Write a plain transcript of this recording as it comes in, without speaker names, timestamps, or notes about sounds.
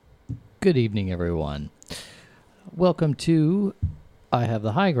Good evening, everyone. Welcome to I Have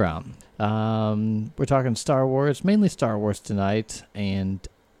the High Ground. We're talking Star Wars, mainly Star Wars tonight, and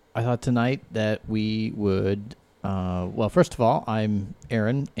I thought tonight that we would, first of all, I'm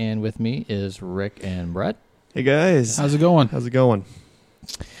Aaron, and with me is Rick and Brett. Hey, guys. How's it going? How's it going?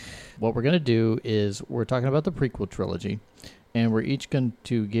 What we're going to do is we're talking about the prequel trilogy, and we're each going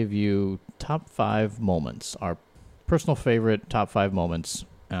to give you top 5 moments, our personal favorite top 5 moments.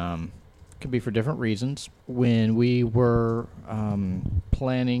 Could be for different reasons. When we were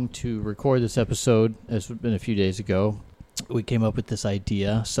planning to record this episode, this has been a few days ago, we came up with this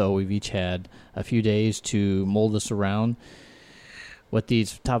idea, so we've each had a few days to mold this around. What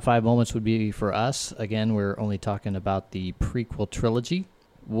these top 5 moments would be for us, again, we're only talking about the prequel trilogy.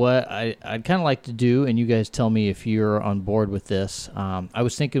 What I'd kind of like to do, and you guys tell me if you're on board with this, I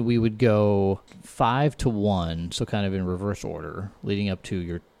was thinking we would go 5 to 1, so kind of in reverse order, leading up to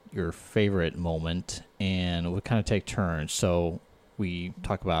your favorite moment, and we'll kind of take turns. So we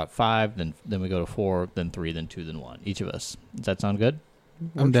talk about 5, then we go to 4, then 3, then 2, then 1, each of us. Does that sound good?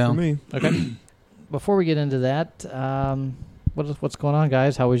 I'm down. For me. Okay. Before we get into that, what's going on,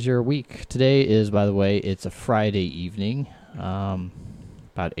 guys? How was your week? Today is, by the way, it's a Friday evening,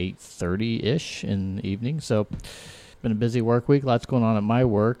 about 8:30-ish in the evening. So it's been a busy work week. Lots going on at my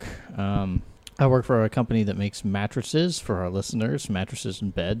work. I work for a company that makes mattresses for our listeners, mattresses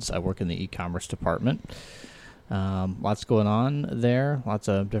and beds. I work in the e-commerce department. Lots going on there, lots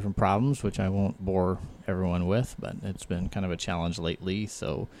of different problems, which I won't bore everyone with, but it's been kind of a challenge lately.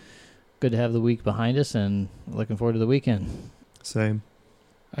 So good to have the week behind us and looking forward to the weekend. Same.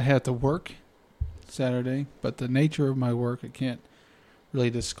 I had to work Saturday, but the nature of my work, I can't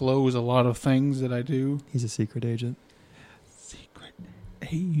really disclose a lot of things that I do. He's a secret agent. Secret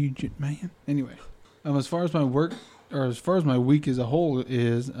agent, man. Anyway, as far as my work, or as far as my week as a whole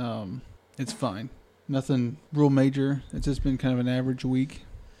is, it's fine. Nothing real major. It's just been kind of an average week.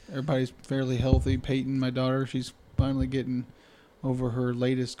 Everybody's fairly healthy. Peyton, my daughter, she's finally getting over her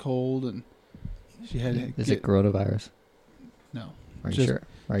latest cold, and she had to Is it coronavirus? No. Are you Just- sure?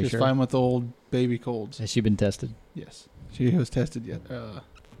 Are you Just sure? 5-month-old baby colds. Has she been tested? Yes. She was tested yet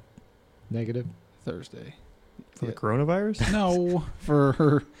Negative. Thursday. For the Yeah. coronavirus? No, for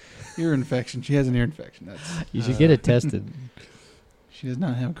her ear infection. She has an ear infection. You should get it tested. She does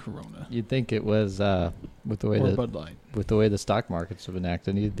not have corona You'd think it was with the way or Bud Light. the stock markets have been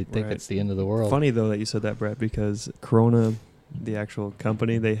acting. You'd think Right. it's the end of the world. Funny, though, that you said that, Brett, because Corona, the actual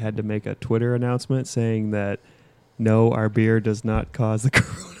company, they had to make a Twitter announcement saying that, no, our beer does not cause the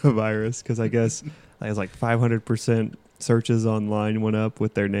coronavirus, because I guess it was like 500% searches online went up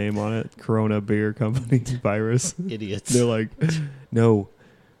with their name on it. Corona Beer Company virus. Idiots. They're like, no,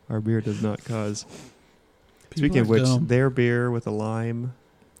 our beer does not cause. Speaking of which, their beer with a lime,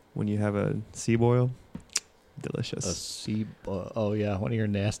 when you have a sea boil, delicious. Oh yeah, one of your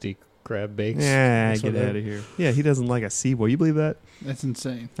nasty crab bakes. Yeah, That's get what out of here. Yeah, he doesn't like a sea boil. You believe that? That's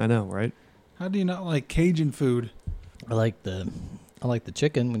insane. I know, right? How do you not like Cajun food? I like the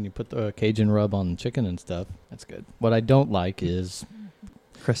chicken when you put the Cajun rub on chicken and stuff. That's good. What I don't like is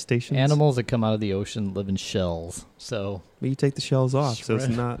Crustaceans. animals that come out of the ocean live in shells. So But you take the shells off, so it's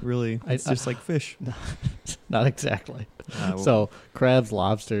Shred. not really. It's just like fish. not exactly. Well, So crabs,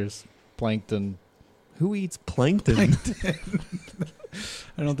 lobsters, plankton, who eats plankton?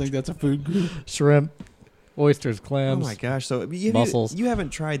 I don't think that's a food group. shrimp, oysters, Oh clams. my gosh! So Mussels. You haven't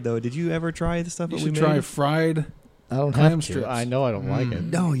tried though. Did you ever try the stuff You that we should made? try fried. I don't Clam have to. strips. I know I don't like it.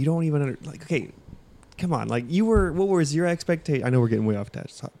 No, you don't even okay. Come on, like you were. What was your expectation? I know we're getting way off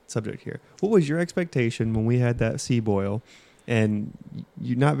that subject here. What was your expectation when we had that sea boil? And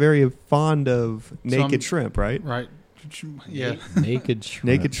you're not very fond of naked shrimp, right? Right. Yeah. Naked shrimp.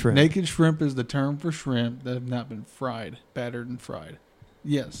 Naked shrimp. Naked shrimp is the term for shrimp that have not been fried, battered and fried.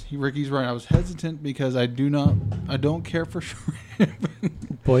 Yes, Ricky's right. I was hesitant because I don't care for shrimp.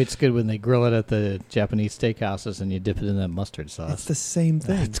 Boy, it's good when they grill it at the Japanese steakhouses and you dip it in that mustard sauce. It's the same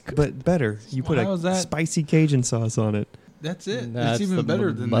thing, That's good. but better. You put How is a that? spicy Cajun sauce on it. That's it. Nah, it's even the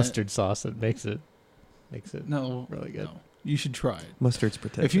better than mustard sauce that makes it that. No, really good. No. You should try it. Mustard's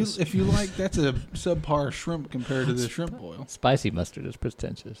pretentious. If you like, that's a subpar shrimp compared to the shrimp boil. Spicy mustard is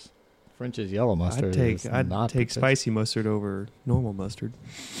pretentious. French's yellow mustard I'd is take not pretentious. spicy mustard over normal mustard.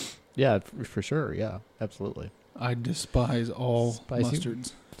 Yeah, for sure. Yeah, absolutely. I despise all Spicy?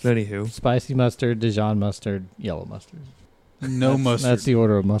 mustards. Anywho, Spicy mustard, Dijon mustard, yellow mustard. No mustard. That's the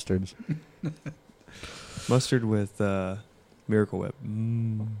order of mustards. mustard with Miracle Whip.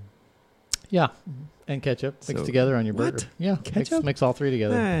 Yeah, and ketchup mixed So- together on your What? burger. Yeah, Ketchup? mix all three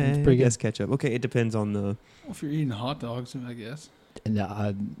together. It's I pretty guess good. ketchup. Okay, it depends on the. Well, if you're eating hot dogs, I guess.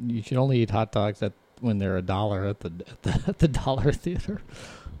 And you should only eat hot dogs when they're $1 at the dollar theater.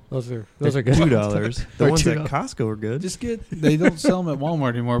 Those are good. $2. The Or ones at $2. Costco are good. They don't sell them at Walmart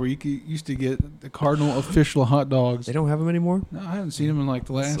anymore, but used to get the Cardinal official hot dogs. They don't have them anymore? No, I haven't seen them in like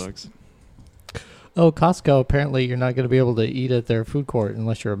the last. Sucks. Oh, Costco. Apparently, you're not going to be able to eat at their food court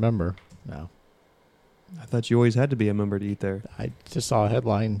unless you're a member. No. I thought you always had to be a member to eat there. I just saw a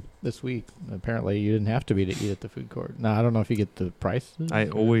headline this week. Apparently, you didn't have to be to eat at the food court. Now, I don't know if you get the price. I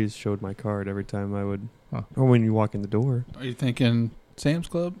always showed my card every time I would, Huh. or when you walk in the door. Are you thinking Sam's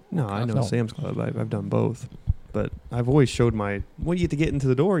Club? No, I know No. Sam's Club. I've done both, but I've always showed my. When you get to get into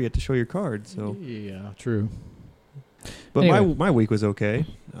the door, you have to show your card. So, Yeah, true. but Anyway. my week was okay.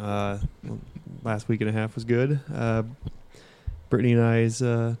 Last week and a half was good. Brittany and I's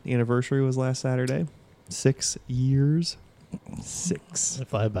anniversary was last Saturday. 6 years. 6. They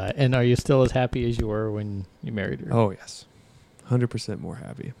fly by. And are you still as happy as you were when you married her? Oh yes, 100% more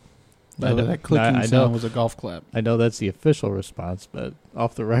happy. That clicking I know. sound was a golf clap. I know that's the official response, but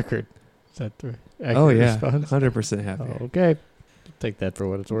off the record, is that the accurate Oh yeah, response? 100% happy. Oh, okay. Take that for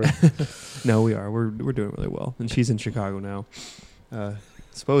what it's worth. No, we are. We're doing really well, and she's in Chicago now,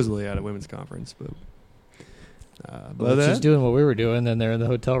 supposedly at a women's conference. But Well, she's doing what we were doing, and they're in the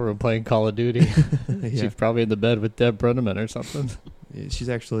hotel room playing Call of Duty. yeah. She's probably in the bed with Deb Brenneman or something. She's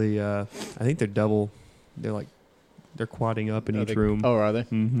actually. I think they're double. They're quadding up in each room. Oh, are they?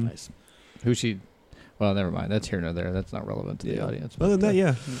 Mm-hmm. Nice. Who's she? Well, never mind. That's here nor there. That's not relevant to the audience. Other than that,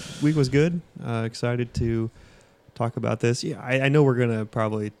 yeah, week was good. Excited to talk about this. Yeah, I know we're gonna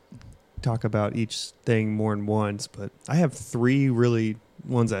probably talk about each thing more than once, but I have 3 really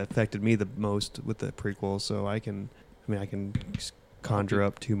ones that affected me the most with the prequel. So I can just conjure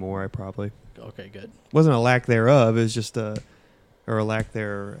up 2 more. I probably Okay, good. wasn't a lack thereof. It was just or a lack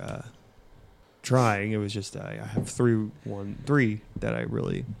there trying. It was just I have 3 that I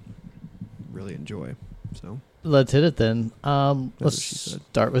really enjoy. So Let's hit it then. what Let's she said.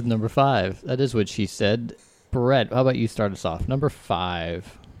 start with number 5. That is what she said. Brett, how about you start us off? Number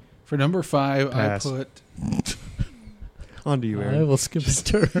 5. For number 5, Pass. I put On to you, I Aaron. will skip his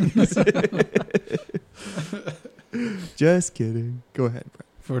turn. Just kidding. Go ahead,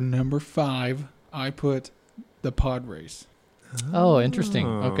 for number 5, I put the pod race. Brett. Oh, interesting.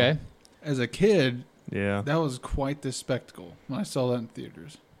 Oh. Okay. As a kid, Yeah. that was quite the spectacle when I saw that in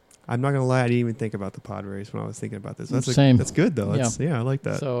theaters. I'm not gonna lie. I didn't even think about the pod race when I was thinking about this. That's Same. That's good though. Yeah. Yeah, I like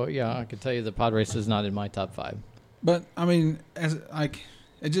that. So, yeah, I can tell you the pod race is not in my top 5. But I mean,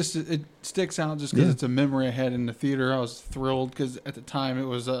 it sticks out just because Yeah. it's a memory I had in the theater. I was thrilled because at the time it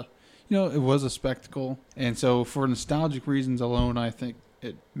was a spectacle, and so for nostalgic reasons alone, I think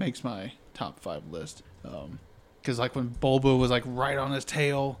it makes my top 5 list. Because like when Bulba was like right on his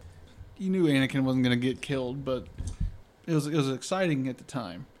tail, you knew Anakin wasn't going to get killed, but it was exciting at the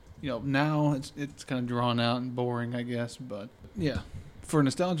time. Now it's kind of drawn out and boring, I guess. But yeah, for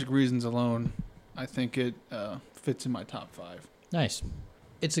nostalgic reasons alone, I think it fits in my top 5. Nice.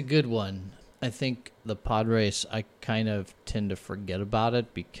 It's a good one. I think the pod race, I kind of tend to forget about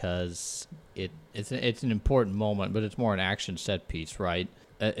it because it's an important moment, but it's more an action set piece, right?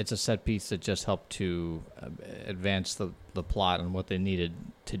 It's a set piece that just helped to advance the plot and what they needed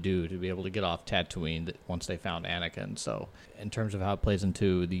to do to be able to get off Tatooine once they found Anakin. So in terms of how it plays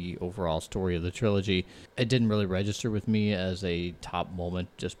into the overall story of the trilogy, it didn't really register with me as a top moment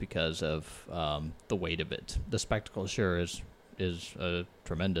just because of the weight of it. The spectacle sure is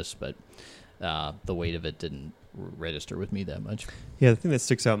tremendous, but the weight of it didn't register with me that much. Yeah, the thing that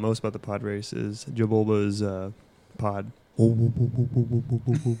sticks out most about the pod race is Jabulba's pod.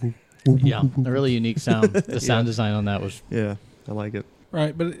 Yeah, a really unique sound. The sound design on that was Yeah, I like it.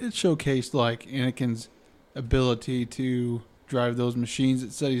 Right, but it showcased like Anakin's ability to drive those machines.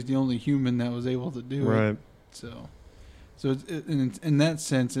 It said he's the only human that was able to do it. Right. So in that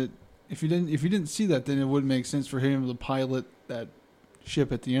sense, if you didn't see that, then it would make sense for him to pilot that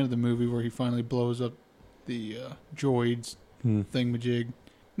ship at the end of the movie where he finally blows up the droids thingamajig.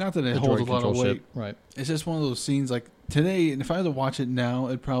 Not that it the holds a droid lot of control weight. ship. Right. It's just one of those scenes like today, and if I had to watch it now,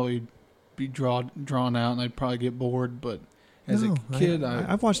 it'd probably be drawn out, and I'd probably get bored. But as a kid,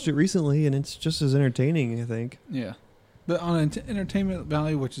 I've watched it recently, and it's just as entertaining, I think. yeah. But on an entertainment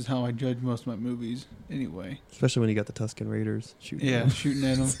value, which is how I judge most of my movies anyway. Especially when you got the Tusken Raiders shooting. Yeah, them. shooting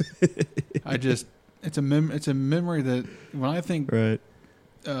at them. It's a memory that when I think Right.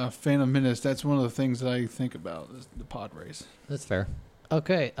 Phantom Menace, that's one of the things that I think about is the pod race. That's fair.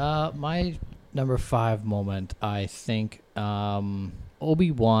 Okay, my number 5 moment, I think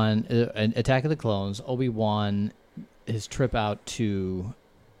Obi-Wan, Attack of the Clones, Obi-Wan, his trip out to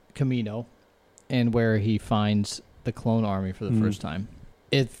Kamino, and where he finds the clone army for the first time,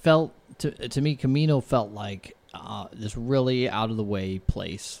 it felt to me, Kamino felt like this really out of the way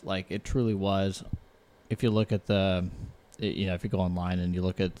place. Like it truly was. If you look at if you go online and you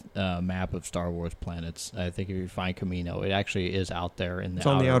look at a map of Star Wars planets, I think if you find Kamino, it actually is out there in the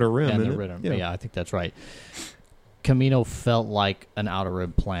on the outer rim, isn't it? Yeah, I think that's right. Kamino felt like an outer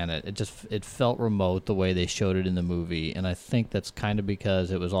rim planet. It felt remote the way they showed it in the movie, and I think that's kind of because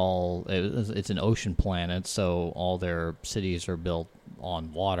it's an ocean planet, so all their cities are built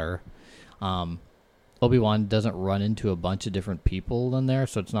on water. Obi-Wan doesn't run into a bunch of different people in there,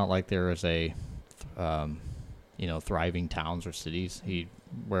 so it's not like there is a thriving towns or cities.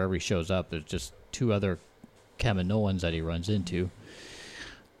 Wherever he shows up, there's just 2 other Kaminoans that he runs into.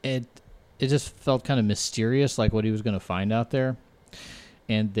 It just felt kind of mysterious, like what he was going to find out there.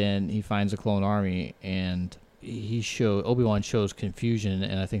 And then he finds a clone army, and Obi-Wan shows confusion,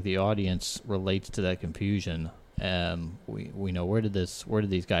 and I think the audience relates to that confusion. We know where did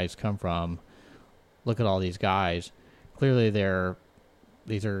these guys come from? Look at all these guys. Clearly,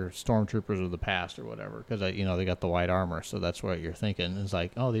 these are stormtroopers of the past or whatever, because they got the white armor, so that's what you're thinking. It's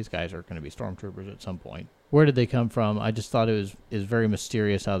like, oh, these guys are going to be stormtroopers at some point. Where did they come from? I just thought it was very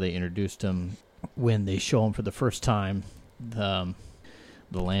mysterious how they introduced him when they show him for the first time the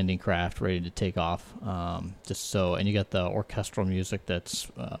landing craft ready to take off. And you got the orchestral music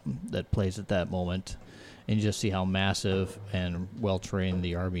that plays at that moment, and you just see how massive and well trained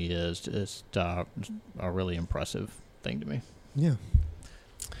the army is. Just a really impressive thing to me. Yeah.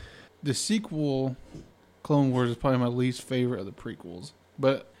 The sequel, Clone Wars, is probably my least favorite of the prequels,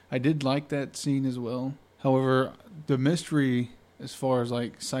 but I did like that scene as well. However, the mystery, as far as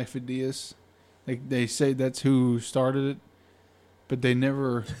like Sifo-Dyas, they say that's who started it, but they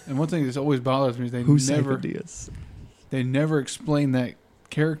never. And one thing that's always bothers me is they never explain that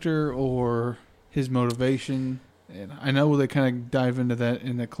character or his motivation. And I know they kind of dive into that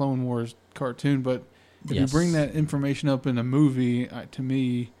in the Clone Wars cartoon, but if you bring that information up in a movie, to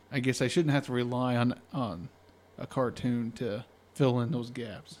me, I guess I shouldn't have to rely on a cartoon to fill in those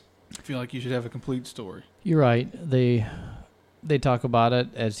gaps. I feel like you should have a complete story. You're right. They talk about it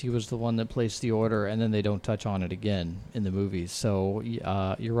as he was the one that placed the order, and then they don't touch on it again in the movies. So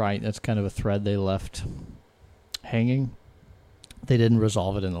you're right. That's kind of a thread they left hanging. They didn't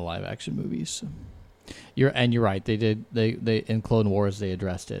resolve it in the live-action movies. You're right. They did. They in Clone Wars they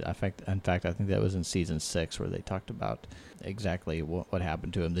addressed it. In fact, I think that was in season 6 where they talked about exactly what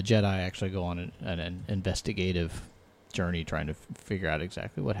happened to him. The Jedi actually go on an investigative journey trying to figure out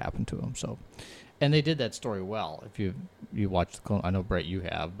exactly what happened to him. So, and they did that story well. If you watched the Clone, I know Brett you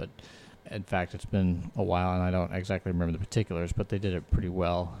have, but in fact it's been a while and I don't exactly remember the particulars, but they did it pretty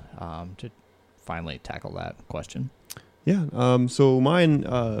well to finally tackle that question. Yeah. So mine,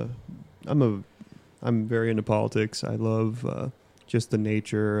 I'm very into politics. I love just the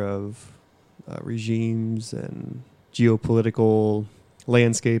nature of regimes and geopolitical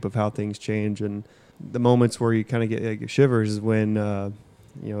landscape of how things change, and the moments where you kind of get shivers is when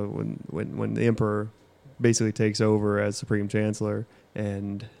when the Emperor basically takes over as Supreme Chancellor,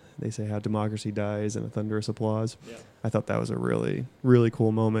 and they say how democracy dies and a thunderous applause. Yeah. I thought that was a really, really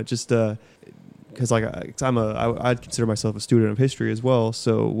cool moment. Just because I'd consider myself a student of history as well.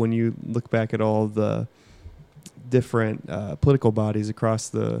 So when you look back at all the different political bodies across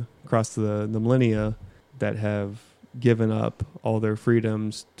the millennia that have given up all their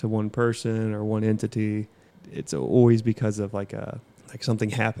freedoms to one person or one entity, it's always because of like something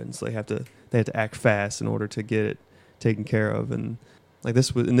happens. They have to act fast in order to get it taken care of, and like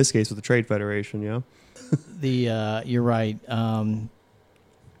this was in this case with the Trade Federation. You're right.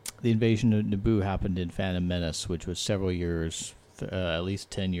 The invasion of Naboo happened in Phantom Menace, which was several years, at least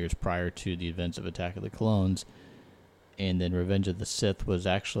 10 years prior to the events of Attack of the Clones. And then Revenge of the Sith was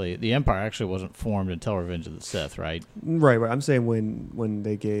the Empire actually wasn't formed until Revenge of the Sith, right? Right. I'm saying when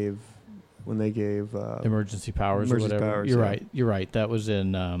they gave emergency powers or whatever. You're right. That was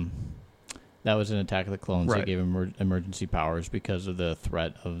in Attack of the Clones. Right. They gave emergency powers because of the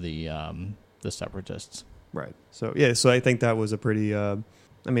threat of the Separatists. Right. So I think that was a pretty.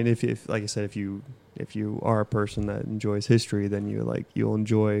 If like I said, if you are a person that enjoys history, then you'll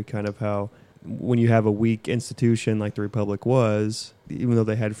enjoy kind of how when you have a weak institution like the Republic was, even though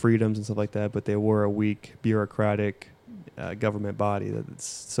they had freedoms and stuff like that, but they were a weak bureaucratic government body that it's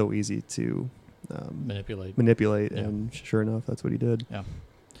so easy to manipulate. Yeah. And sure enough, that's what he did. Yeah,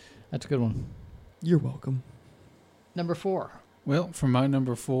 that's a good one. You're welcome. Number 4. Well, for my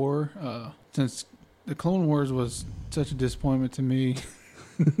number 4, since the Clone Wars was such a disappointment to me,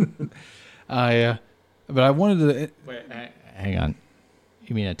 but I wanted to. Wait, hang on.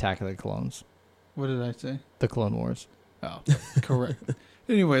 You mean Attack of the Clones? What did I say? The Clone Wars. Oh, correct.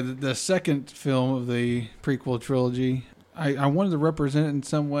 Anyway, the second film of the prequel trilogy, I wanted to represent it in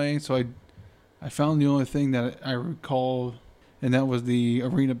some way, so I found the only thing that I recall, and that was the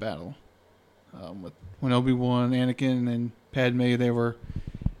arena battle. When Obi-Wan, Anakin, and Padme, they were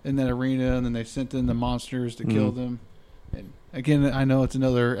in that arena, and then they sent in the monsters to kill them. And again, I know it's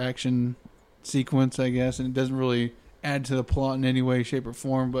another action sequence, I guess, and it doesn't really add to the plot in any way, shape, or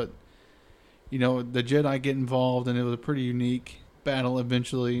form, but, the Jedi get involved, and it was a pretty unique battle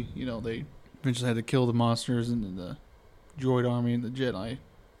eventually. They eventually had to kill the monsters, and then the droid army and the Jedi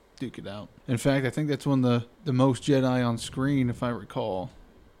duke it out. In fact, I think that's one of the most Jedi on screen, if I recall,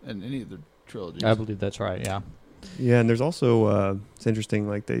 in any of the trilogies. I believe that's right, yeah. Yeah, and there's also, it's interesting,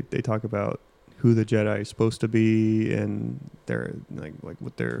 like they talk about who the Jedi is supposed to be and their, like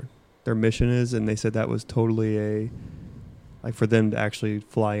what their mission is, and they said that was totally for them to actually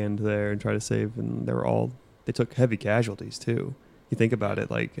fly into there and try to save, and they took heavy casualties too. You think about it,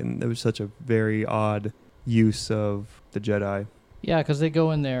 and it was such a very odd use of the Jedi. Yeah, because they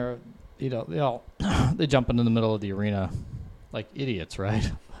go in there, they jump into the middle of the arena like idiots,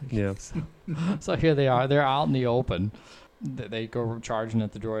 right? Yeah. So here they are. They're out in the open. They go charging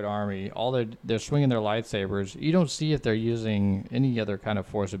at the droid army. They're swinging their lightsabers. You don't see if they're using any other kind of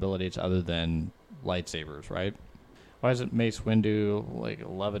force abilities other than lightsabers, right? Why doesn't Mace Windu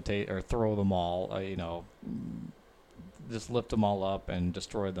levitate or throw them all? Just lift them all up and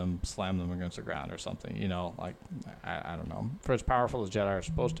destroy them, slam them against the ground or something. I don't know. For as powerful as Jedi are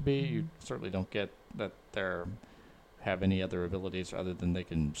supposed to be, you certainly don't get that they're have any other abilities other than they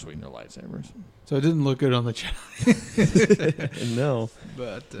can swing their lightsabers. So it didn't look good on the Jedi. No,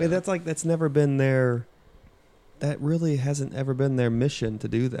 but that's never been their. That really hasn't ever been their mission to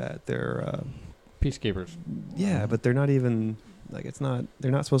do that. They're peacekeepers. Yeah, but they're not even it's not.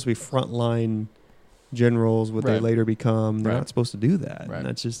 They're not supposed to be frontline generals. What they later become. They're not supposed to do that. Right. And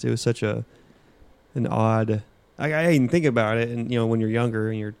that's just. It was such an odd. I didn't think about it, and when you're younger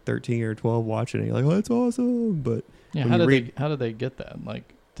and you're 13 or 12 watching it, you're like, "Oh, that's awesome!" But yeah, how did they get that?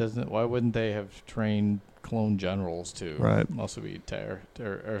 Why wouldn't they have trained clone generals to also be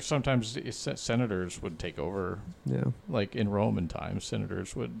or sometimes senators would take over? Yeah, like in Roman times,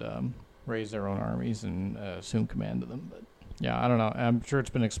 senators would raise their own armies and assume command of them. But yeah, I don't know. I'm sure it's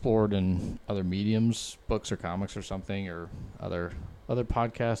been explored in other mediums, books or comics or something, or other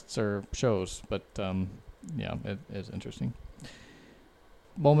podcasts or shows. But yeah, it is interesting.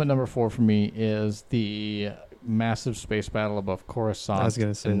 Moment number 4 for me is the massive space battle above Coruscant. I was going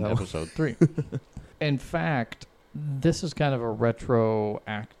to say in episode 3. In fact, this is kind of a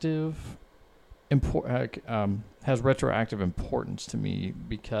retroactive has retroactive importance to me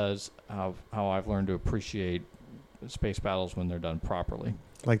because of how I've learned to appreciate space battles when they're done properly.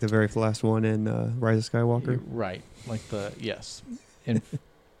 Like the very last one in Rise of Skywalker? Right. Yes.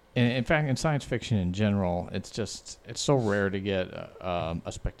 In fact, in science fiction in general, it's so rare to get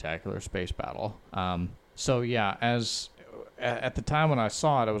a spectacular space battle. So yeah, at the time when I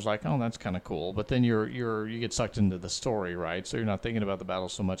saw it, I was like, oh, that's kind of cool. But then you get sucked into the story, right? So you're not thinking about the battle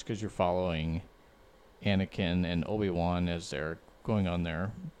so much because you're following Anakin and Obi-Wan as they're going on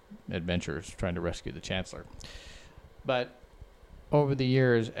their adventures trying to rescue the Chancellor. But over the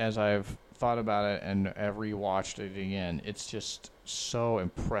years, as I've thought about it and have rewatched it again, it's just so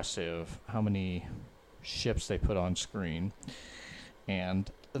impressive how many ships they put on screen. And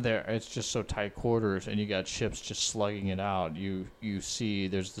it's just so tight quarters, and you got ships just slugging it out. You see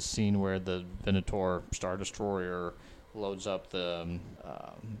there's the scene where the Venator Star Destroyer loads up the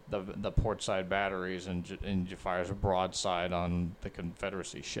port side batteries and fires a broadside on the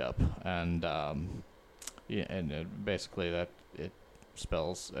Confederacy ship, and basically that it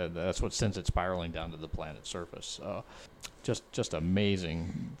spells that's what sends it spiraling down to the planet's surface. Just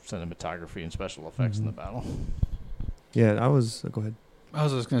amazing cinematography and special effects in the battle. Yeah, go ahead. I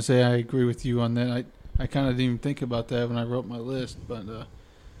was just going to say I agree with you on that. I kind of didn't even think about that when I wrote my list, but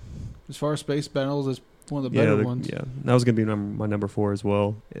as far as space battles, it's one of the better ones. Yeah, that was going to be my number 4 as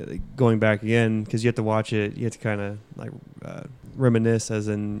well. Going back again, because you have to watch it, you have to kind of reminisce as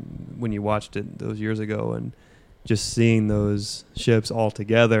in when you watched it those years ago, and just seeing those ships all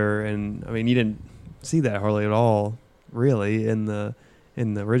together. And I mean, you didn't see that hardly at all, really, in the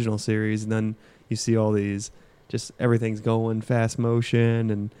original series. And then you see all these, just everything's going fast motion,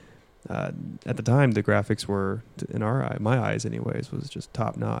 and at the time the graphics were, in my eyes anyways, was just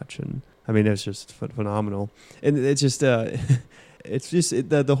top notch. And I mean, it's just phenomenal. And it's just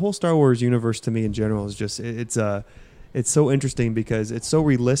the whole Star Wars universe to me in general is just it's so interesting because it's so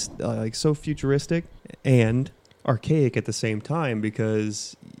realistic, so futuristic and archaic at the same time,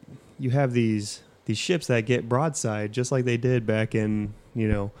 because you have these these ships that get broadside, just like they did back in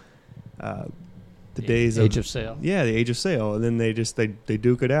the days Age of Sail. Yeah, the Age of Sail, and then they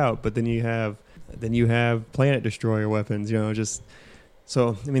duke it out. But then you have planet destroyer weapons. Just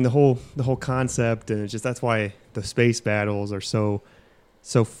so I mean the whole concept, and it's just that's why the space battles are so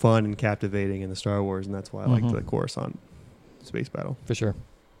fun and captivating in the Star Wars, and that's why I like the Coruscant space battle for sure.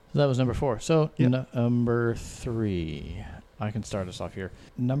 So that was number 4. So Yep. Number 3, I can start us off here.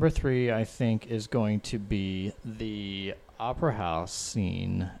 Number 3, I think, is going to be the Opera House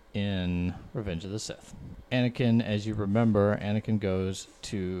scene in Revenge of the Sith. Anakin, as you remember, goes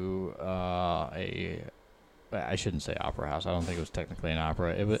to I shouldn't say opera house. I don't think it was technically an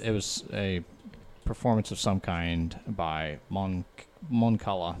opera. It was a performance of some kind by Mon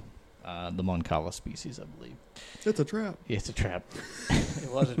Cala, the Mon Cala species, I believe. It's a trap. It's a trap.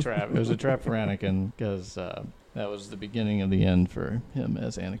 It was a trap. It was a trap for Anakin because that was the beginning of the end for him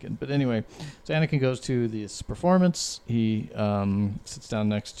as Anakin. But anyway, so Anakin goes to this performance. He sits down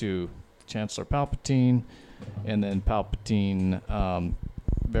next to Chancellor Palpatine, and then Palpatine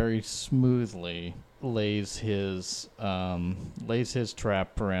very smoothly lays his trap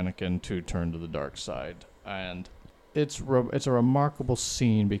for Anakin to turn to the dark side. And it's a remarkable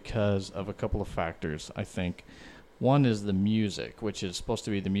scene because of a couple of factors, I think. One is the music, which is supposed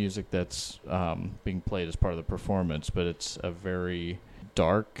to be the music that's being played as part of the performance, but it's a very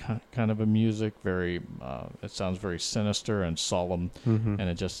dark kind of a music. Very, it sounds very sinister and solemn, and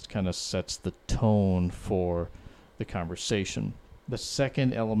it just kind of sets the tone for the conversation. The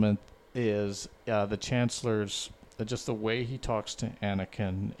second element is the Chancellor's just the way he talks to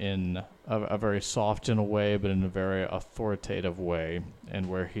Anakin in a very soft in a way, but in a very authoritative way, and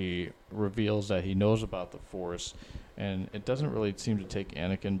where he reveals that he knows about the Force, and it doesn't really seem to take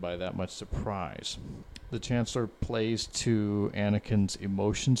Anakin by that much surprise. The Chancellor plays to Anakin's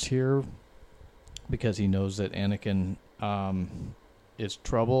emotions here because he knows that Anakin is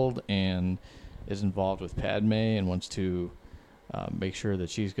troubled and is involved with Padme and wants to make sure that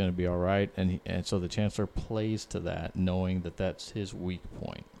she's going to be all right, and so the Chancellor plays to that, knowing that that's his weak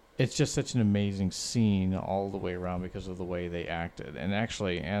point. It's just such an amazing scene all the way around because of the way they acted. And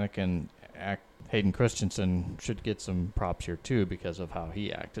actually, Hayden Christensen should get some props here too because of how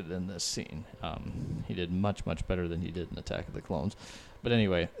he acted in this scene. He did much, much better than he did in Attack of the Clones. But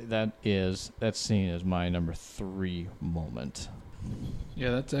anyway, that scene is my number 3 moment.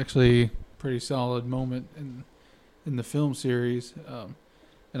 Yeah, that's actually a pretty solid moment in the film series,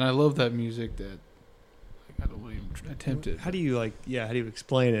 and I love that music. That I don't even attempt it. How do you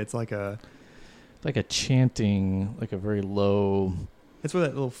explain it? It's like a chanting, like a very low. It's where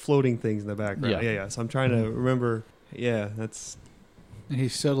that little floating thing's in the background. Yeah. Yeah. So I'm trying to remember. Yeah, that's. And he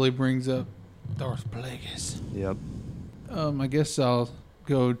subtly brings up Darth Plagueis. Yep. I guess I'll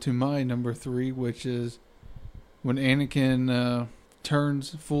go to my number 3, which is when Anakin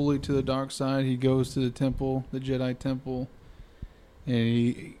turns fully to the dark side. He goes to the temple, the Jedi temple, and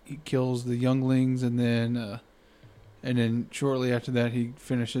he kills the younglings, and then shortly after that he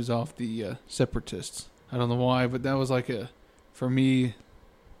finishes off the separatists. I don't know why, but that was for me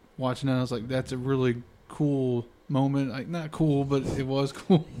watching that, I was like, that's a really cool moment. Like, not cool, but it was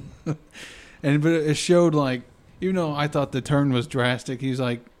cool. But it showed, like, even though I thought the turn was drastic, he's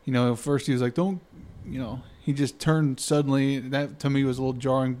like, at first he was like, don't, he just turned suddenly. That to me was a little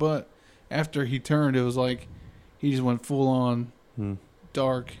jarring, but after he turned, it was like he just went full on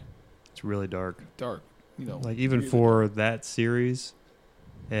dark. It's really dark. Like even really for dark. That series,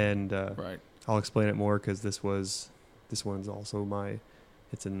 and right. I'll explain it more because this one's also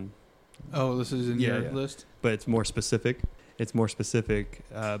it's in. Oh, this is in your list, but it's more specific.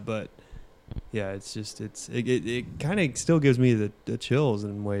 But yeah, it kind of still gives me the chills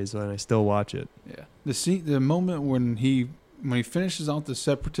in ways when I still watch it. Yeah, the moment when he finishes off the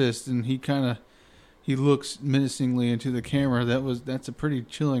separatist and he looks menacingly into the camera. That's a pretty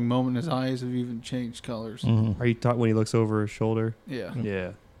chilling moment. His eyes have even changed colors. Mm-hmm. Are you talking when he looks over his shoulder? Yeah.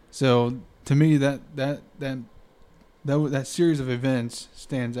 Yeah. So to me, that series of events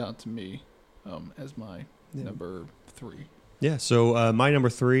stands out to me as my number 3. Yeah, so my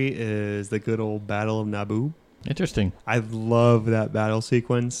number 3 is the good old Battle of Naboo. Interesting. I love that battle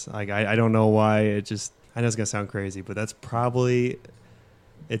sequence. Like I don't know why. I know it's gonna sound crazy, but that's probably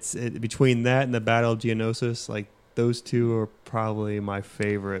between that and the Battle of Geonosis. Like those two are probably my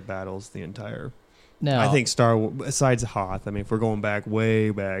favorite battles the entire. Now, I think besides Hoth. I mean, if we're going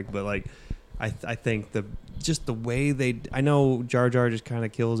way back, but like I think the way I know Jar Jar just kind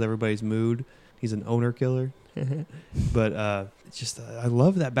of kills everybody's mood. He's an owner killer. But I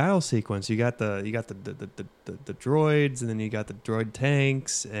love that battle sequence. You got the droids, and then you got the droid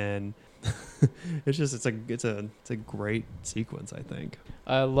tanks, and It's just it's a great sequence, I think.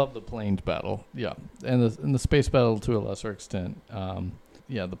 I love the planes battle. Yeah, and the space battle to a lesser extent.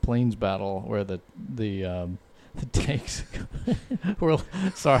 Yeah, the planes battle where the tanks.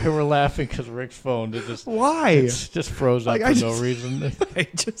 we're laughing because Rick's phone Why? just froze up Like, for no reason.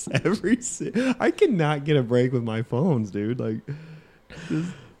 I cannot get a break with my phones, dude. Like,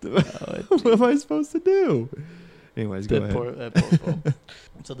 what am I supposed to do? Anyways, go ahead. That poor phone.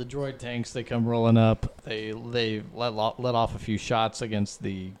 So the droid tanks, they come rolling up. They let off a few shots against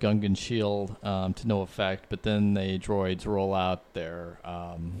the Gungan shield to no effect, but then the droids roll out their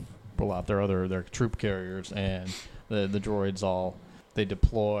troop carriers, and the droids they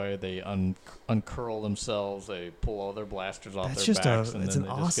deploy, they uncurl themselves, they pull all their blasters off That's their just backs. it's an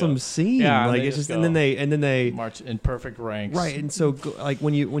awesome scene. Yeah, like and it's just and then they march in perfect ranks. right. And so like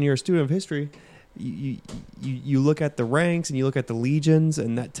when you're a student of history, you look at the ranks and you look at the legions,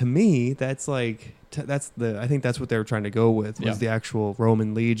 and that to me that's like I think that's what they were trying to go with was the actual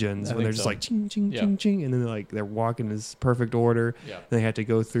Roman legions when they're just like ching ching ching ching, and then they're walking in this perfect order. Yeah. And they had to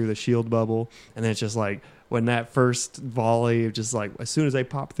go through the shield bubble, and then it's just like when that first volley of just like as soon as they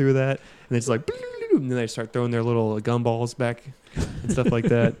pop through that, and it's like and then they start throwing their little gumballs back and stuff like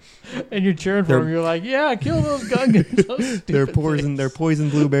that. And you're cheering for them. You're like, yeah, kill those Gungans. They're poison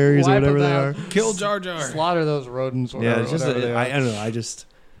blueberries or whatever they are. Kill Jar Jar. Slaughter those rodents. Whatever, Yeah, it's just I don't know. I just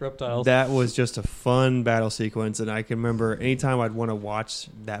reptiles. That was just a fun battle sequence, and I can remember anytime I'd want to watch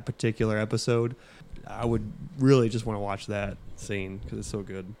that particular episode, I would really just want to watch that scene because it's so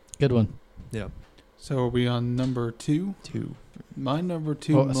good. Good one. Yeah. So are we on number 2? 2. My number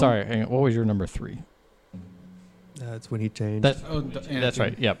 2. Oh, sorry, hang on. What was your number 3? That's when he changed. That's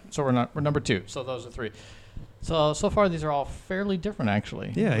right. Yep. So we're number 2. So those are 3. So far these are all fairly different,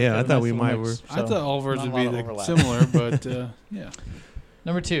 actually. Yeah. I thought we might were. I thought all of ours would be overlap. similar, but yeah.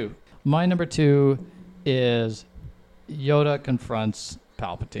 Number 2. My number 2 is Yoda confronts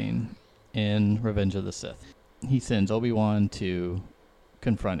Palpatine in Revenge of the Sith. He sends Obi-Wan to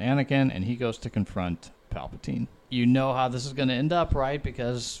confront Anakin, and he goes to confront Palpatine. You know how this is going to end up, right?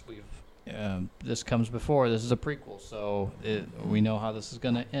 Because this comes before. This is a prequel, so we know how this is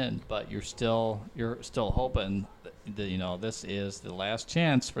going to end. But you're still hoping that this is the last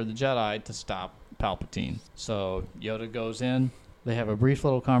chance for the Jedi to stop Palpatine. So Yoda goes in. They have a brief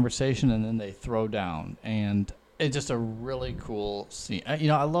little conversation, and then they throw down. And it's just a really cool scene.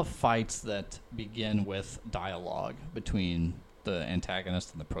 I love fights that begin with dialogue between the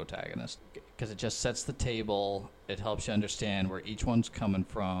antagonist and the protagonist, because it just sets the table. It helps you understand where each one's coming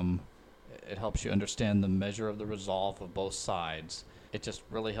from. It helps you understand the measure of the resolve of both sides. It just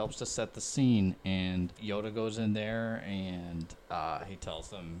really helps to set the scene. And Yoda goes in there and he tells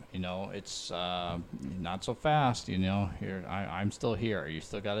them, it's not so fast. Here I'm still here. You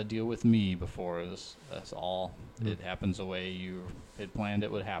still got to deal with me before that's all. It happens the way you had planned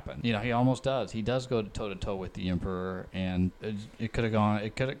it would happen. He almost does. He does go toe to toe with the Emperor, and it could have gone.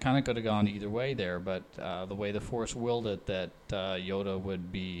 It could have gone either way there. But the way the Force willed it, that Yoda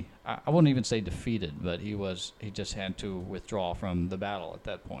would be. I wouldn't even say defeated, but he just had to withdraw from the battle at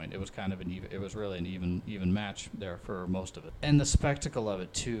that point. It was kind of it was really an even match there for most of it. And the spectacle of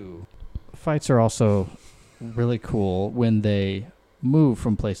it too. Fights are also really cool when they move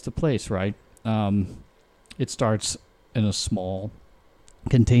from place to place, right? It starts in a small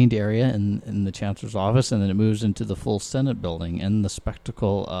contained area in the Chancellor's office, and then it moves into the full Senate building, and the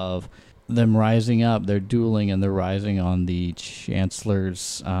spectacle of them rising up, they're dueling, and they're rising on the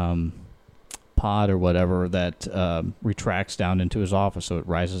Chancellor's pod or whatever that retracts down into his office, so it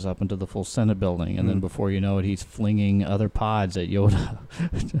rises up into the full Senate building, and then before you know it, he's flinging other pods at Yoda,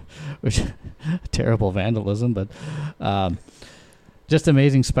 which terrible vandalism, but just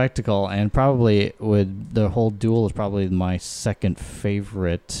amazing spectacle. And probably the whole duel is probably my second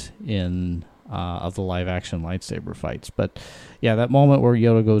favorite of the live action lightsaber fights. But yeah, that moment where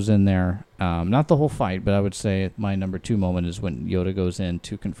Yoda goes in there, not the whole fight, but I would say my number 2 moment is when Yoda goes in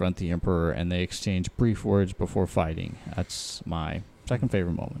to confront the Emperor and they exchange brief words before fighting. That's my second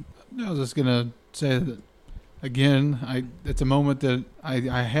favorite moment. I was just gonna say that again. It's a moment that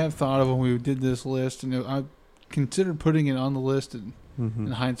I have thought of when we did this list, and I considered putting it on the list. And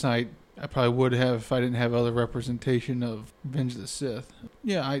in hindsight, I probably would have if I didn't have other representation of Revenge of the Sith.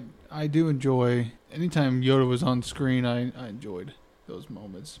 Yeah, I do enjoy anytime Yoda was on screen. I enjoyed those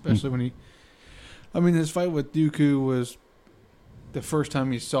moments, especially when this fight with Dooku was the first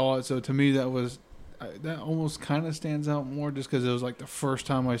time he saw it. So to me, that almost kind of stands out more, just because it was like the first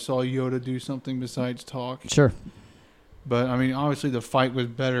time I saw Yoda do something besides talk. Sure. But I mean, obviously the fight was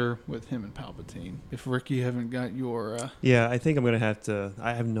better with him and Palpatine. If Ricky haven't got your Yeah, I think I'm going to have to.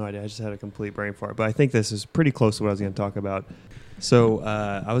 I have no idea. I just had a complete brain fart. But I think this is pretty close to what I was going to talk about. So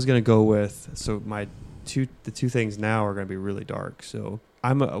I was going to go with. So the two things now are going to be really dark. So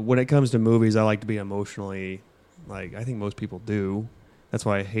when it comes to movies, I like to be emotionally. Like I think most people do. That's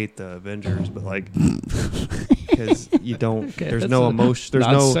why I hate the Avengers. But like. Because you don't. Okay, there's no emotion. There's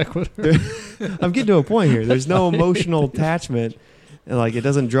no. I'm getting to a point here. There's no emotional attachment, and like it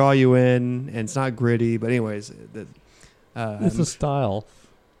doesn't draw you in, and it's not gritty. But anyways, it's a style.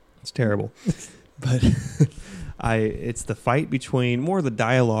 It's terrible, but it's the fight between more the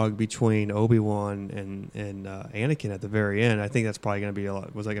dialogue between Obi-Wan and Anakin at the very end. I think that's probably going to be a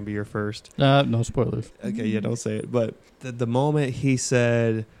lot. Was that going to be your first? No spoilers. Okay, yeah, don't say it. But the moment he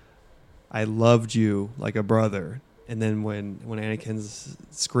said, I loved you like a brother. And then when Anakin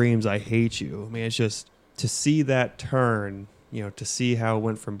screams, I hate you. I mean, it's just to see that turn, to see how it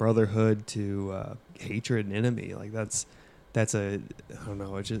went from brotherhood to hatred and enemy. Like that's I don't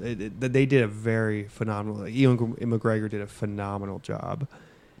know. It's just, they did a very phenomenal, Ewan McGregor did a phenomenal job.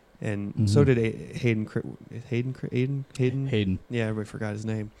 And so did Hayden. Yeah, everybody forgot his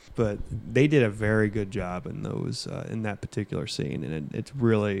name. But they did a very good job in those, in that particular scene. And it's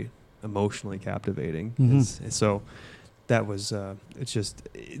really emotionally captivating. So that was it's just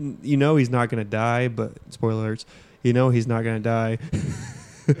he's not going to die, but spoiler alerts, he's not going to die.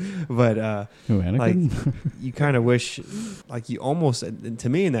 But like you kind of wish, like you almost, to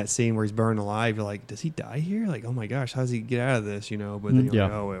me in that scene where he's burned alive, you're like, does he die here? Like, oh my gosh, how does he get out of this? But then you're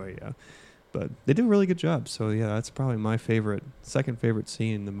like, oh wait, yeah. But they do a really good job. So yeah, that's probably my second favorite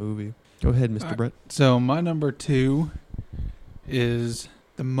scene in the movie. Go ahead, Mr. Brett. So my number 2 is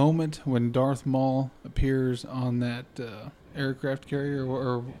the moment when Darth Maul appears on that aircraft carrier,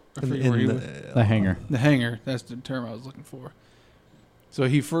 or I forget where he was. The hangar. The hangar. That's the term I was looking for. So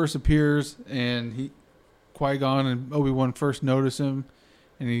he first appears, and Qui-Gon and Obi-Wan first notice him,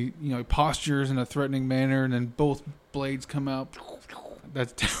 and he postures in a threatening manner, and then both blades come out.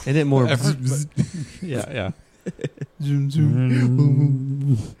 That's terrible. And it more. Yeah. Zoom,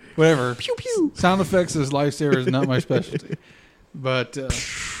 zoom. Whatever. Pew, pew. Sound effects as lightsaber is not my specialty. But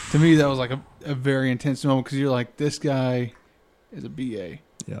to me, that was like a very intense moment because you're like, this guy is a BA.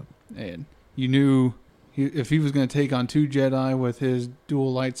 Yeah. And you knew if he was going to take on 2 Jedi with his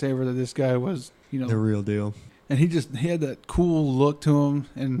dual lightsaber, that this guy was, the real deal. And he had that cool look to him,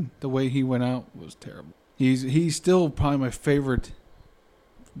 and the way he went out was terrible. He's still probably my favorite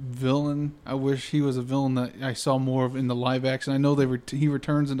villain. I wish he was a villain that I saw more of in the live action. I know he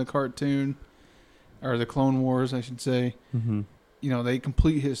returns in the cartoon, or the Clone Wars, I should say. Mm-hmm. They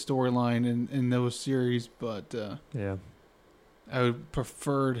complete his storyline in those series, but yeah, I would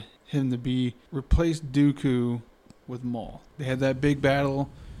preferred him to replace Dooku with Maul. They had that big battle,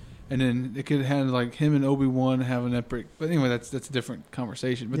 and then they could have had like him and Obi-Wan have an epic. But anyway, that's a different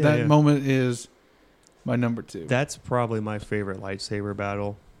conversation. But that moment is my number 2. That's probably my favorite lightsaber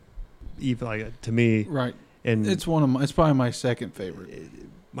battle, even to me. Right, and it's it's probably my second favorite.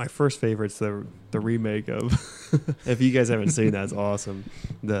 My first favorite's the remake of. If you guys haven't seen that, it's awesome.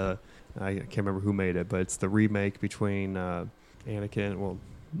 I can't remember who made it, but it's the remake between Anakin,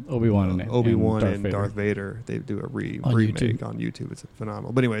 Obi-Wan and Darth Vader. They do a remake on YouTube. It's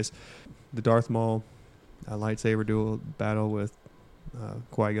phenomenal. But anyways, the Darth Maul lightsaber duel battle with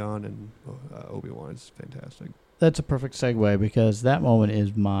Qui-Gon and Obi-Wan is fantastic. That's a perfect segue because that moment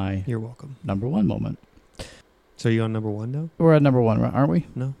is my You're welcome. number 1 moment. So you on number 1 now? We're at number 1, aren't we?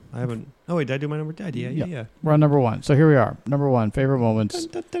 No, I haven't. Oh wait, did I do my number? Yeah. We're on number 1. So here we are. Number 1, favorite moments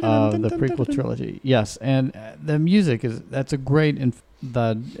of the prequel trilogy. Yes, and the music that's a great. It's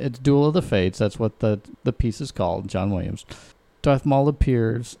Duel of the Fates. That's what the piece is called. John Williams. Darth Maul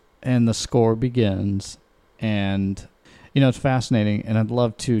appears, and the score begins, and it's fascinating. And I'd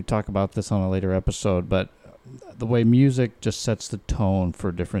love to talk about this on a later episode, but the way music just sets the tone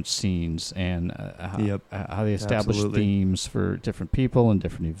for different scenes and how they establish themes for different people and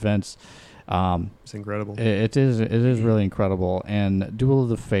different events. It's incredible. It is really incredible. And Duel of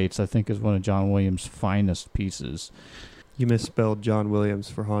the Fates, I think, is one of John Williams' finest pieces. You misspelled John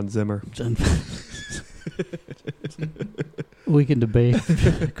Williams for Hans Zimmer. We can debate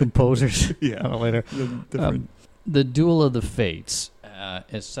composers later. The Duel of the Fates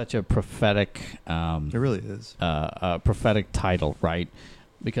is such a prophetic. It really is a prophetic title, right?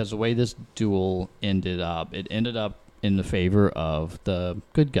 Because the way this duel ended up in the favor of the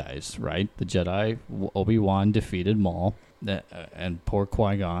good guys, right? The Jedi. Obi-Wan defeated Maul, and poor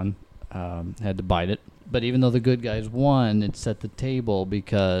Qui-Gon had to bite it. But even though the good guys won, it set the table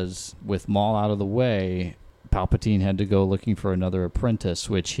because with Maul out of the way, Palpatine had to go looking for another apprentice,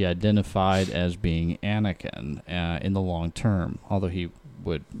 which he identified as being Anakin in the long term, although he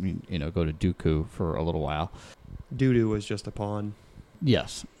would, go to Dooku for a little while. Doo-doo was just a pawn.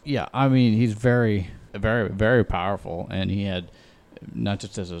 Yes. Yeah, I mean, he's very, very, very powerful, and he had, not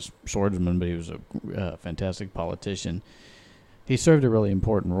just as a swordsman, but he was a fantastic politician. He served a really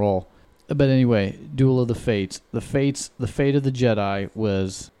important role. But anyway, Duel of the Fates. The fate of the Jedi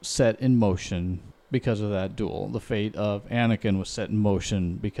was set in motion because of that duel. The fate of Anakin was set in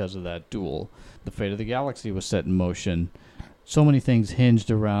motion because of that duel. The fate of the galaxy was set in motion. So many things hinged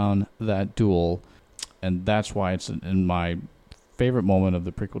around that duel, and that's why it's in my favorite moment of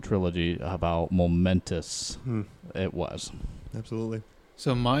the prequel trilogy of how momentous it was. Absolutely.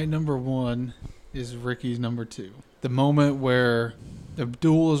 So my number one is Ricky's number two. The moment where the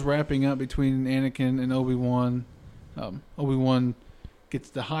duel is wrapping up between Anakin and Obi-Wan. Obi-Wan gets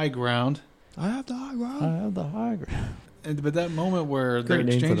the high ground. I have the high ground. I have the high ground. But that moment where they're Great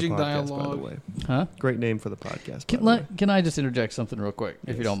name for the exchanging podcast, dialogue. by the way. Huh? Great name for the podcast. By the way. Can I just interject something real quick,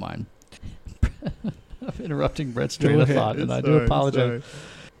 if you Yes. don't mind? I'm interrupting Brett's Go train of ahead. thought, and It's I do fine, apologize. it's fine.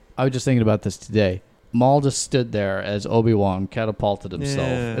 I was just thinking about this today. Maul just stood there as Obi-Wan catapulted himself,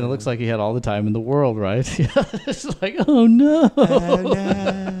 Yeah. and it looks like he had all the time in the world, right? It's like, oh no,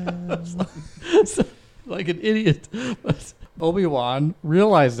 So, like an idiot. But Obi-Wan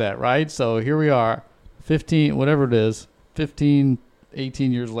realized that, right? So here we are, 15, whatever it is, 15,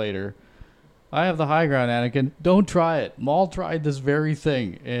 18 years later. I have the high ground, Anakin. Don't try it. Maul tried this very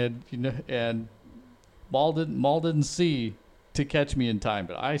thing, and Maul didn't see to catch me in time,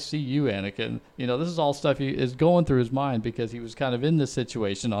 but I see you, Anakin. This is all stuff he is going through his mind because he was kind of in this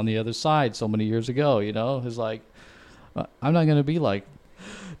situation on the other side so many years ago. He's like, I'm not going to be like,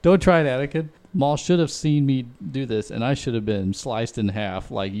 don't try it, Anakin. Maul should have seen me do this, and I should have been sliced in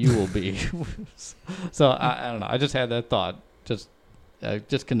half like you will be. So I don't know. I just had that thought, just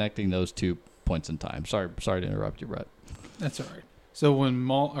connecting those 2 points in time. Sorry to interrupt you, Brett. That's all right. So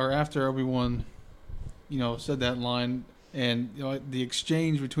when after Obi-Wan, said that line, and the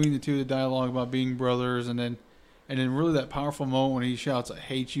exchange between the two, the dialogue about being brothers, and then really that powerful moment when he shouts, "I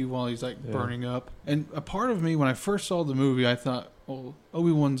hate you," while he's burning up. And a part of me, when I first saw the movie, I thought, well,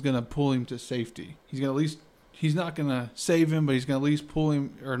 Obi-Wan's gonna pull him to safety. He's not gonna save him, but he's gonna at least pull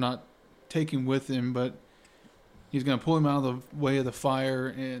him, or not take him with him, but he's gonna pull him out of the way of the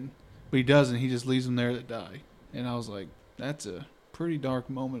fire. But he doesn't. He just leaves him there to die. And I was like, that's a pretty dark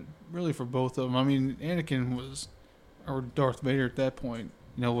moment, really, for both of them. I mean, Anakin was, or Darth Vader at that point,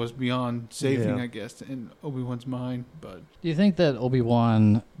 was beyond saving, Yeah. I guess, in Obi-Wan's mind. But Do you think that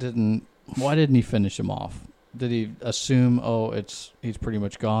Obi-Wan why didn't he finish him off? Did he assume, he's pretty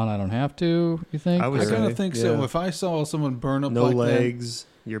much gone, I don't have to, you think? I would I say, kind of think so. yeah. If I saw someone burn up No like legs.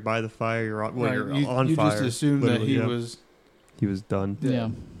 You're by the fire. You're on, that, you're right, on you fire. just assumed that literally, he yeah. was He was done. dead. Yeah.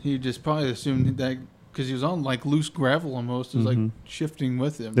 He just probably assumed that because he was on like loose gravel almost. It was like Mhm. shifting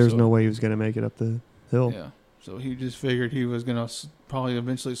with him. There's so, no way he was going to make it up the hill. Yeah. So he just figured he was going to probably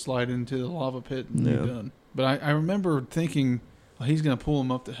eventually slide into the lava pit and Yeah. be done. But I remember thinking, well, he's going to pull him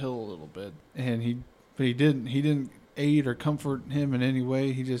up the hill a little bit. And but he didn't. He didn't aid or comfort him in any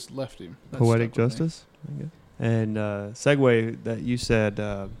way. He just left him. That Poetic stuck with me. justice. I guess. And segue that you said,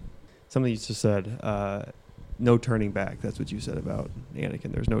 something you just said, no turning back. That's what you said about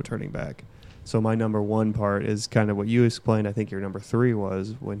Anakin. There's no turning back. So my number one part is kind of what you explained. I think your number three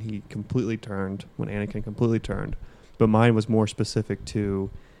was when he completely turned, when Anakin completely turned. But mine was more specific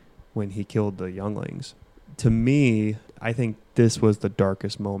to when he killed the younglings. To me, I think this was the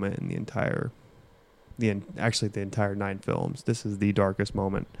darkest moment in the entire 9 films. This is the darkest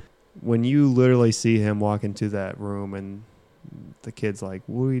moment. When you literally see him walk into that room and the kid's like,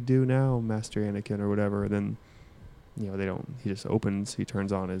 "What do we do now, Master Anakin?" or whatever, and then he just opens, he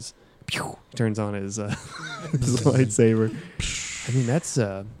turns on his his lightsaber. I mean,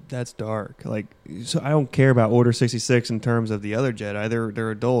 that's dark. Like, so I don't care about Order 66 in terms of the other Jedi. They're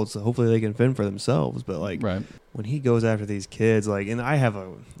adults, so hopefully they can fend for themselves. But like, Right. when he goes after these kids, like, and I have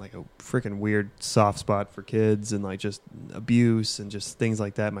a freaking weird soft spot for kids and like just abuse and just things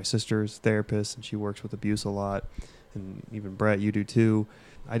like that. My sister's therapist and she works with abuse a lot, and even Brett, you do too.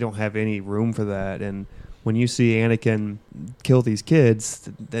 I don't have any room for that. And when you see Anakin kill these kids,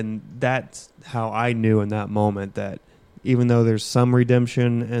 then that's how I knew in that moment that even though there's some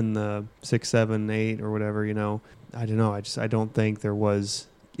redemption in the 6, 7, 8 or whatever, I don't know. I don't think there was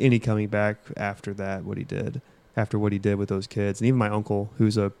any coming back after that. After what he did with those kids, and even my uncle,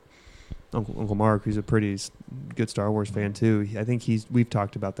 who's Uncle Mark, who's a pretty good Star Wars fan too. I think we've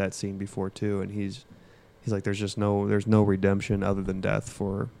talked about that scene before too, and he's like, there's no redemption other than death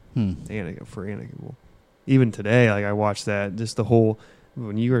for Anakin. even today, like I watched that, just the whole,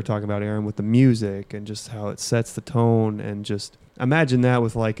 when you were talking about, Aaron, with the music and just how it sets the tone, and just imagine that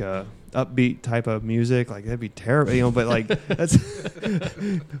with like a upbeat type of music, like that'd be terrible, you know, but like that's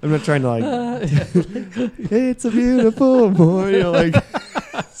I'm not trying to like it's a beautiful morning, you know,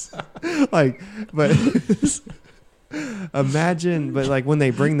 like but imagine, but like when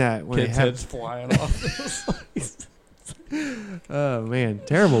they bring that, when Kids' they have heads flying off. oh man,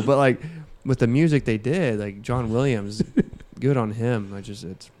 terrible. But like with the music they did, like John Williams, good on him.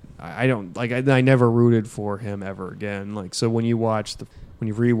 I don't like, I never rooted for him ever again. Like, so when you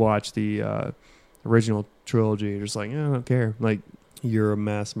rewatch the original trilogy, you're just like, I don't care. Like, you're a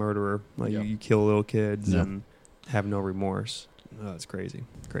mass murderer. Like, Yep. you kill little kids Yep. and have no remorse. Oh, it's crazy.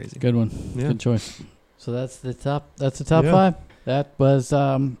 Good one. Yeah. Good choice. So that's the top Yeah. 5. That was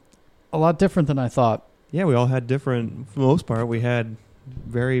a lot different than I thought. Yeah, we all had different, for the most part, we had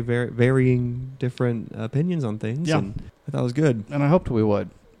very, very varying different opinions on things. Yeah. And I thought it was good. And I hoped we would.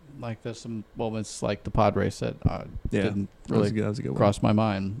 Like, there's some moments like the pod race that didn't really That was a good one. cross my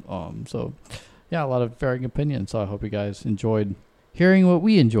mind. So, yeah, a lot of varying opinions. So I hope you guys enjoyed hearing what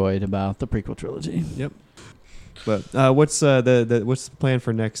we enjoyed about the prequel trilogy. Yep. But what's the plan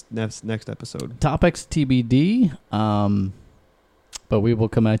for next episode? Topics TBD. But we will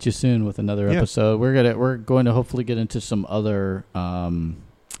come at you soon with another episode. We're going to hopefully get into some other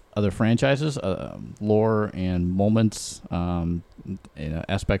franchises, lore and moments,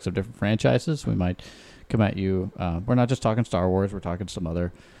 aspects of different franchises. We might come at you. We're not just talking Star Wars. We're talking some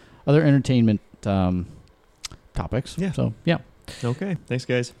other entertainment topics. Yeah. So yeah. Okay. Thanks,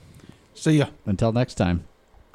 guys. See ya. Until next time.